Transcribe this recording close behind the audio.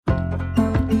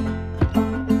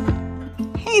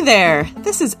Hey there,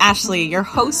 this is Ashley, your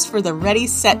host for the Ready,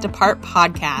 Set, Depart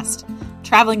podcast.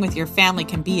 Traveling with your family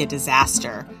can be a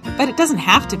disaster, but it doesn't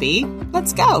have to be.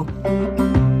 Let's go.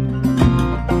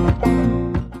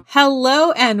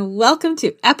 Hello and welcome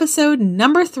to episode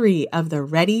number 3 of the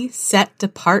Ready, Set,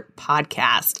 Depart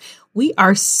podcast. We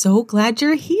are so glad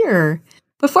you're here.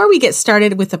 Before we get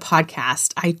started with the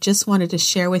podcast, I just wanted to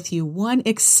share with you one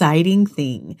exciting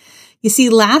thing. You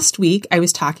see, last week I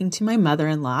was talking to my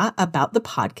mother-in-law about the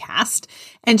podcast,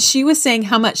 and she was saying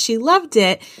how much she loved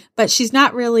it, but she's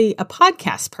not really a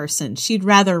podcast person. She'd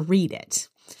rather read it.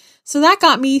 So that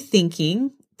got me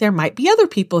thinking there might be other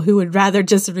people who would rather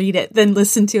just read it than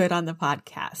listen to it on the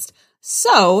podcast.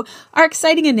 So our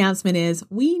exciting announcement is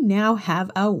we now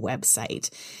have a website.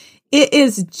 It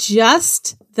is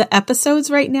just the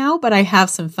episodes right now, but I have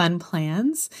some fun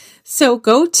plans. So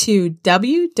go to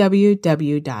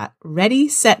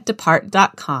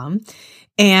www.readysetdepart.com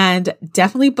and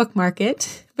definitely bookmark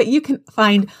it. But you can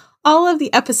find all of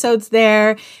the episodes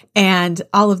there and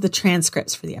all of the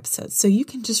transcripts for the episodes. So you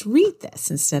can just read this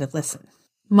instead of listen.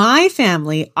 My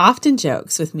family often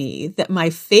jokes with me that my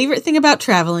favorite thing about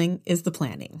traveling is the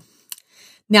planning.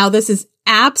 Now, this is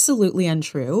absolutely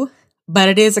untrue, but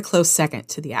it is a close second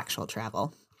to the actual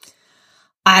travel.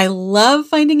 I love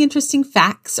finding interesting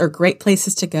facts or great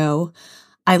places to go.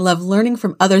 I love learning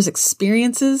from others'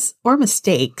 experiences or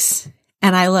mistakes,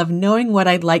 and I love knowing what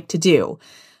I'd like to do,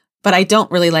 but I don't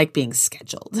really like being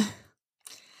scheduled.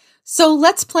 So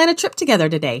let's plan a trip together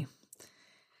today.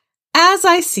 As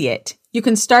I see it, you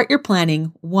can start your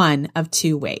planning one of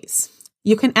two ways.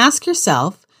 You can ask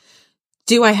yourself,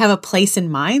 do I have a place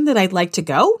in mind that I'd like to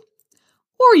go?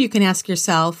 Or you can ask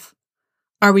yourself,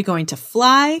 are we going to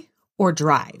fly or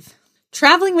drive?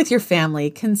 Traveling with your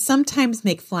family can sometimes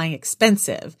make flying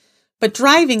expensive, but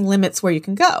driving limits where you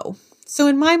can go. So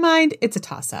in my mind, it's a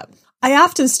toss-up. I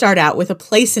often start out with a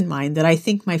place in mind that I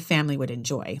think my family would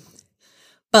enjoy.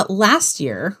 But last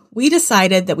year, we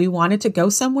decided that we wanted to go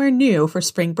somewhere new for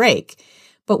spring break,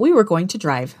 but we were going to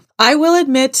drive. I will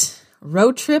admit,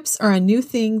 road trips are a new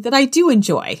thing that I do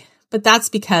enjoy, but that's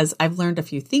because I've learned a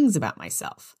few things about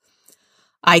myself.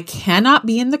 I cannot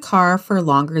be in the car for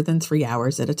longer than 3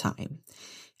 hours at a time,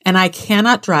 and I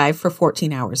cannot drive for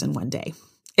 14 hours in one day.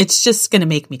 It's just going to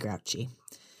make me grouchy.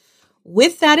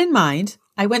 With that in mind,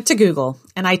 I went to Google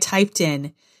and I typed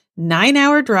in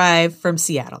 9-hour drive from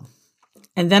Seattle.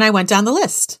 And then I went down the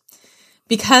list.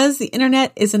 Because the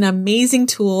internet is an amazing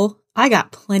tool, I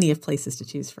got plenty of places to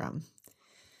choose from.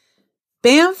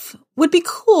 Banff would be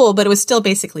cool, but it was still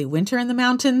basically winter in the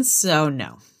mountains, so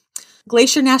no.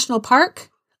 Glacier National Park?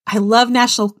 I love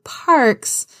national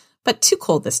parks, but too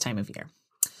cold this time of year.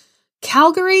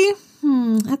 Calgary?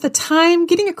 At the time,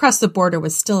 getting across the border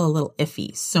was still a little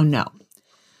iffy, so no.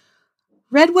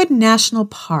 Redwood National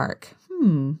Park?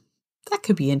 That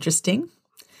could be interesting.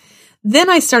 Then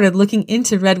I started looking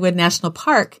into Redwood National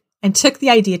Park and took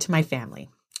the idea to my family,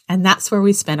 and that's where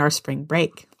we spent our spring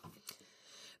break.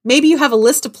 Maybe you have a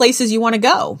list of places you want to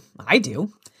go. I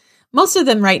do. Most of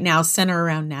them right now center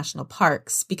around national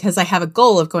parks because I have a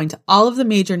goal of going to all of the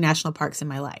major national parks in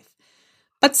my life.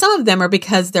 But some of them are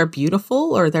because they're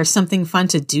beautiful or there's something fun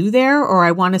to do there or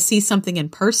I want to see something in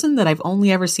person that I've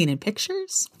only ever seen in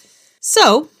pictures.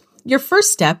 So your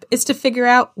first step is to figure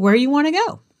out where you want to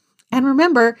go. And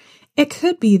remember, it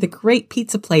could be the great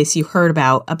pizza place you heard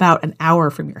about an hour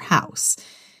from your house.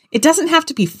 It doesn't have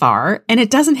to be far, and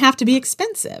it doesn't have to be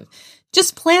expensive.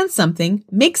 Just plan something,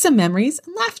 make some memories,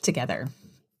 and laugh together.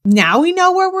 Now we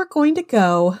know where we're going to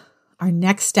go. Our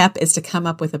next step is to come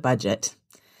up with a budget.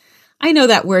 I know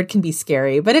that word can be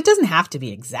scary, but it doesn't have to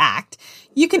be exact.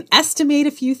 You can estimate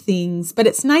a few things, but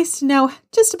it's nice to know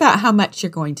just about how much you're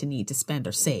going to need to spend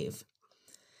or save.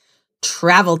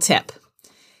 Travel tip.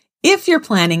 If you're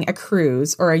planning a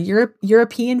cruise or a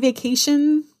European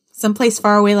vacation, someplace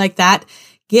far away like that,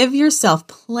 give yourself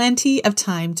plenty of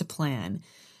time to plan.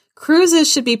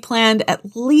 Cruises should be planned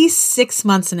at least 6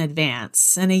 months in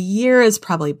advance, and a year is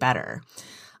probably better.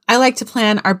 I like to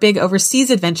plan our big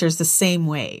overseas adventures the same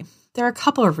way. There are a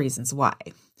couple of reasons why.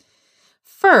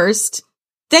 First,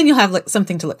 then you'll have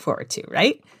something to look forward to,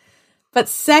 right? But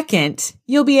second,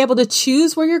 you'll be able to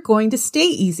choose where you're going to stay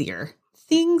easier.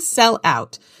 Things sell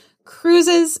out.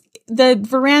 Cruises, the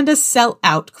verandas sell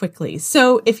out quickly.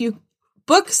 So if you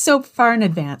book so far in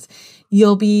advance,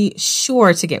 you'll be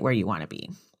sure to get where you want to be.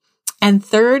 And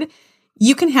third,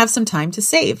 you can have some time to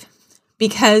save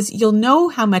because you'll know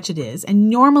how much it is and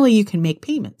normally you can make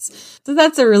payments. So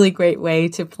that's a really great way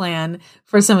to plan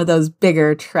for some of those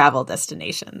bigger travel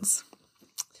destinations.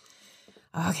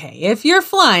 Okay, if you're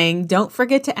flying, don't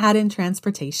forget to add in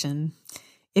transportation.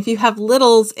 If you have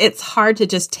littles, it's hard to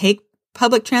just take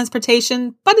public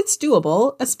transportation, but it's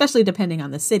doable, especially depending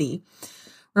on the city.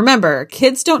 Remember,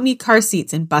 kids don't need car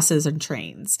seats in buses and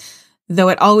trains, though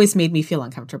it always made me feel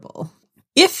uncomfortable.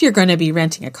 If you're going to be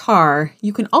renting a car,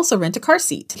 you can also rent a car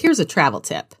seat. Here's a travel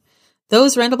tip.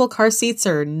 Those rentable car seats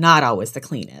are not always the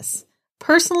cleanest.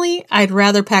 Personally, I'd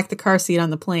rather pack the car seat on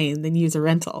the plane than use a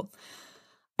rental.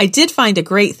 I did find a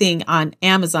great thing on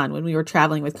Amazon when we were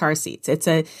traveling with car seats. It's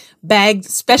a bag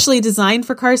specially designed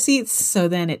for car seats, so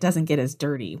then it doesn't get as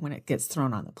dirty when it gets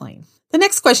thrown on the plane. The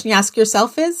next question you ask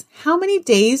yourself is, how many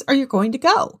days are you going to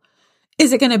go?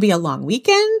 Is it going to be a long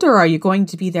weekend, or are you going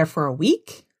to be there for a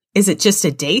week? Is it just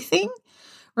a day thing?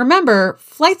 Remember,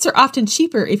 flights are often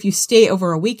cheaper if you stay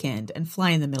over a weekend and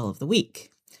fly in the middle of the week.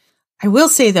 I will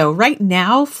say, though, right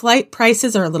now, flight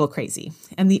prices are a little crazy,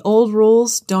 and the old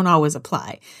rules don't always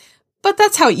apply. But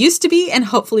that's how it used to be, and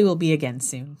hopefully will be again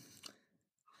soon.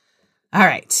 All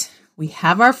right, we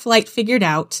have our flight figured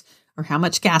out, or how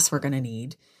much gas we're going to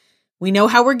need. We know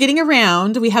how we're getting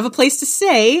around. We have a place to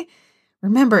stay.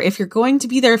 Remember, if you're going to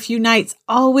be there a few nights,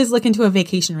 always look into a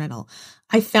vacation rental.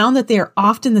 I found that they are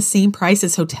often the same price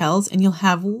as hotels, and you'll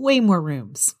have way more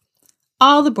rooms.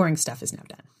 All the boring stuff is now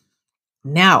done.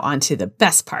 Now on to the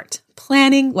best part,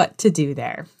 planning what to do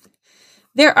there.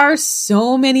 There are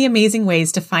so many amazing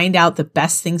ways to find out the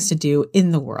best things to do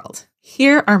in the world.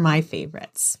 Here are my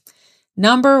favorites.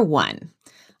 Number 1,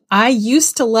 I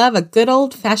used to love a good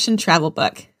old-fashioned travel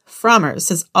book. Frommer's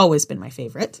has always been my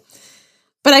favorite.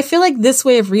 But I feel like this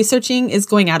way of researching is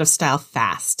going out of style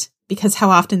fast because how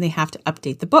often they have to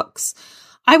update the books.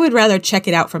 I would rather check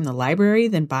it out from the library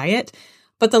than buy it,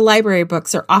 but the library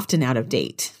books are often out of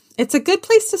date. It's a good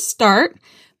place to start,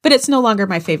 but it's no longer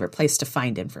my favorite place to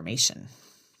find information.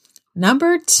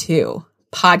 Number 2,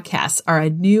 podcasts are a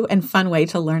new and fun way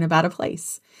to learn about a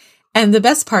place. And the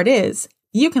best part is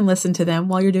you can listen to them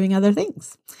while you're doing other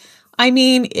things. I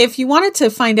mean, if you wanted to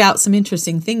find out some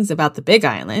interesting things about the Big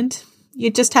Island, you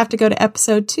just have to go to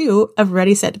episode 2 of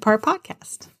Ready, Set, Depart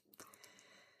podcast.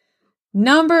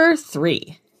 Number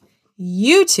 3.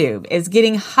 YouTube is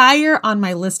getting higher on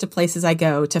my list of places I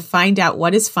go to find out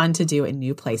what is fun to do in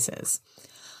new places.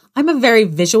 I'm a very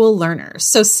visual learner,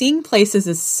 so seeing places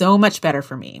is so much better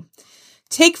for me.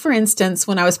 Take, for instance,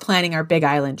 when I was planning our Big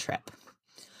Island trip.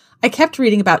 I kept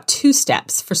reading about 2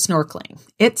 steps for snorkeling.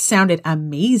 It sounded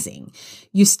amazing.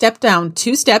 You step down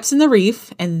 2 steps in the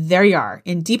reef, and there you are,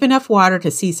 in deep enough water to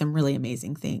see some really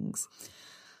amazing things.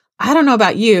 I don't know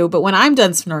about you, but when I'm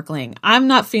done snorkeling, I'm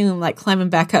not feeling like climbing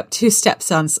back up 2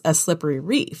 steps on a slippery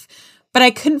reef. But I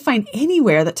couldn't find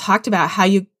anywhere that talked about how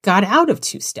you got out of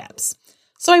 2 steps.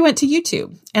 So I went to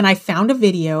YouTube and I found a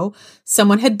video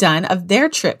someone had done of their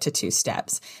trip to 2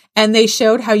 steps. And they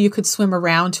showed how you could swim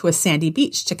around to a sandy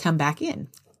beach to come back in.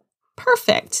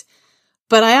 Perfect.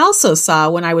 But I also saw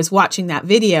when I was watching that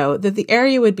video that the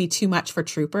area would be too much for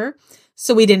Trooper,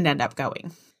 so we didn't end up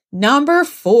going. Number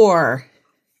 4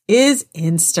 is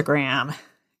Instagram.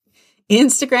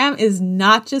 Instagram is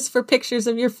not just for pictures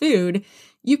of your food.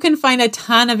 You can find a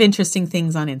ton of interesting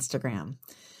things on Instagram.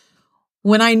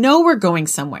 When I know we're going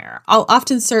somewhere, I'll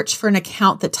often search for an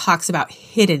account that talks about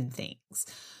hidden things.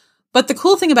 But the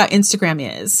cool thing about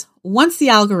Instagram is, once the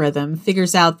algorithm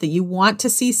figures out that you want to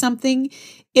see something,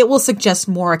 it will suggest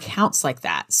more accounts like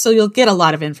that. So you'll get a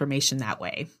lot of information that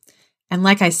way. And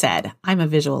like I said, I'm a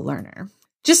visual learner.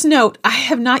 Just note, I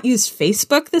have not used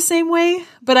Facebook the same way,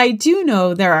 but I do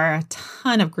know there are a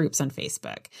ton of groups on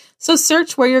Facebook. So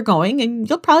search where you're going and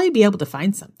you'll probably be able to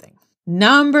find something.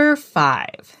 Number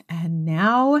 5, and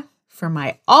now for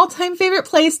my all-time favorite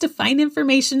place to find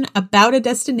information about a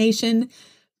destination,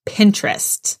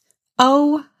 Pinterest.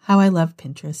 Oh, how I love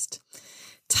Pinterest.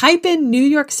 Type in New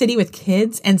York City with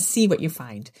kids and see what you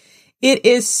find. It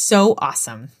is so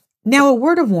awesome. Now, a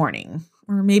word of warning,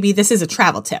 or maybe this is a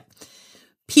travel tip.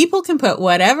 People can put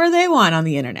whatever they want on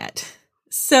the internet.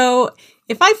 So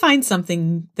if I find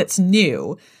something that's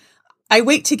new, I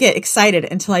wait to get excited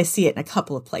until I see it in a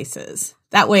couple of places.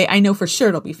 That way I know for sure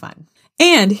it'll be fun.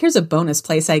 And here's a bonus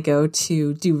place I go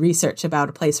to do research about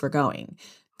a place we're going.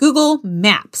 Google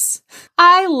Maps.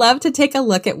 I love to take a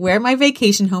look at where my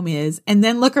vacation home is and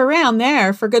then look around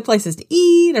there for good places to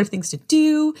eat or things to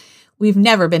do. We've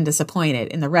never been disappointed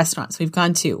in the restaurants we've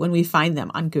gone to when we find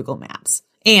them on Google Maps.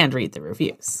 And read the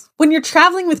reviews. When you're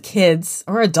traveling with kids,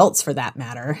 or adults for that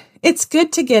matter, it's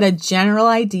good to get a general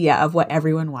idea of what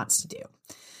everyone wants to do.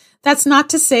 That's not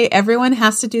to say everyone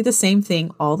has to do the same thing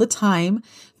all the time,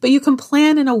 but you can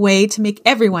plan in a way to make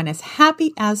everyone as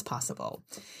happy as possible.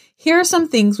 Here are some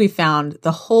things we found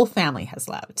the whole family has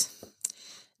loved.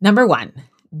 Number 1,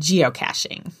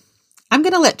 geocaching. I'm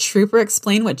going to let Trooper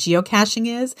explain what geocaching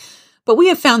is, but we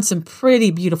have found some pretty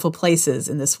beautiful places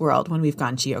in this world when we've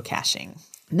gone geocaching.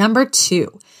 Number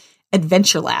 2,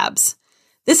 Adventure Labs.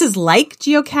 This is like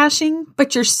geocaching,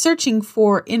 but you're searching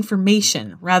for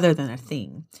information rather than a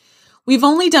thing. We've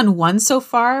only done one so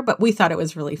far, but we thought it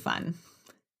was really fun.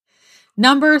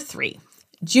 Number 3,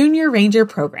 Junior Ranger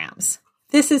Programs.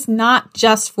 This is not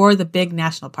just for the big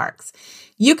national parks.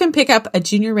 You can pick up a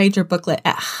Junior Ranger booklet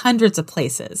at hundreds of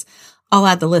places. I'll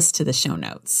add the list to the show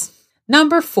notes.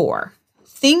 Number 4,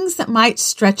 things that might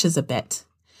stretch us a bit.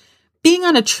 Being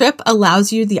on a trip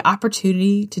allows you the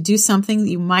opportunity to do something that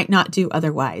you might not do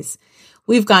otherwise.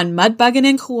 We've gone mud bugging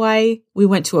in Kauai, we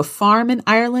went to a farm in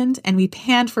Ireland, and we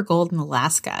panned for gold in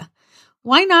Alaska.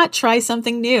 Why not try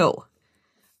something new?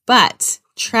 But,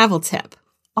 travel tip,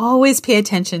 always pay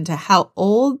attention to how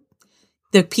old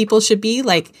the people should be.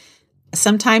 Like,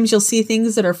 sometimes you'll see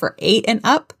things that are for 8 and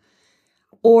up,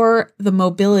 or the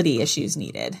mobility issues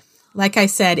needed. Like I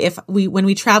said, when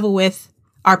we travel with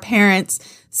our parents,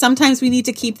 sometimes we need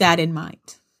to keep that in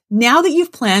mind. Now that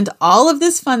you've planned all of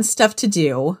this fun stuff to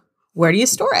do, where do you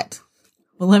store it?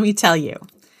 Well, let me tell you.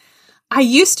 I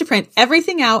used to print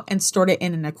everything out and stored it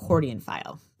in an accordion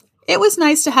file. It was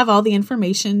nice to have all the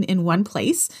information in one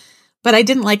place, but I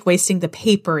didn't like wasting the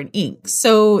paper and ink.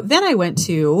 So then I went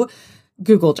to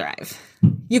Google Drive.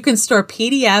 You can store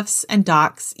PDFs and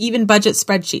docs, even budget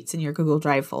spreadsheets in your Google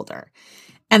Drive folder.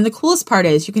 And the coolest part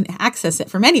is you can access it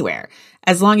from anywhere,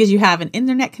 as long as you have an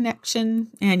internet connection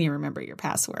and you remember your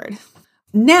password.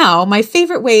 Now, my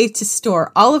favorite way to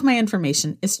store all of my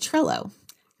information is Trello.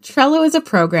 Trello is a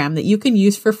program that you can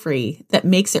use for free that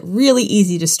makes it really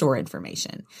easy to store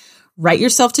information. Write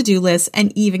yourself to-do lists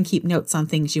and even keep notes on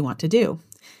things you want to do.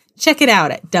 Check it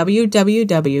out at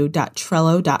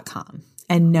www.trello.com.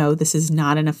 And no, this is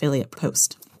not an affiliate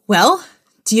post. Well,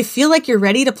 do you feel like you're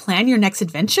ready to plan your next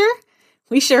adventure?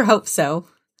 We sure hope so.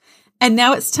 And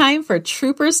now it's time for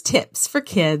Trooper's Tips for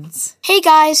Kids. Hey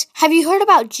guys, have you heard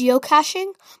about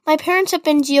geocaching? My parents have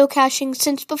been geocaching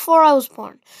since before I was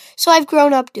born, so I've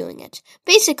grown up doing it.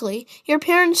 Basically, your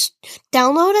parents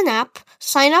download an app,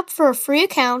 sign up for a free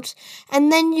account,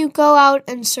 and then you go out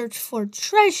and search for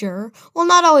treasure. Well,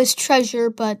 not always treasure,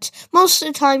 but most of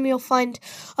the time you'll find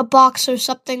a box or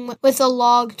something with a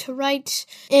log to write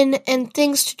in and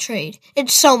things to trade.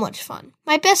 It's so much fun.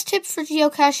 My best tip for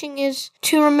geocaching is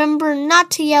to remember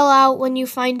not to yell out when you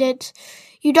find it.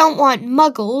 You don't want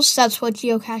muggles, that's what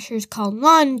geocachers call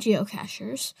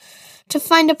non-geocachers, to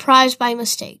find a prize by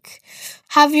mistake.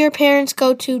 Have your parents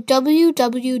go to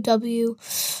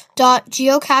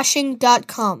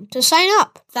www.geocaching.com to sign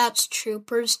up. That's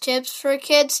Trooper's Tips for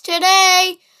Kids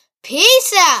today.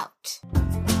 Peace out!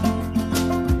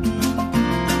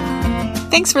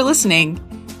 Thanks for listening.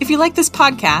 If you like this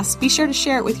podcast, be sure to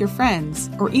share it with your friends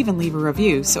or even leave a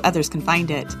review so others can find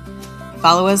it.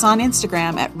 Follow us on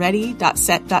Instagram at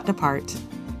ready.set.depart.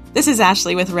 This is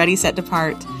Ashley with Ready, Set,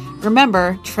 Depart.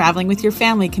 Remember, traveling with your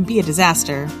family can be a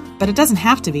disaster, but it doesn't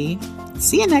have to be.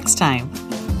 See you next time.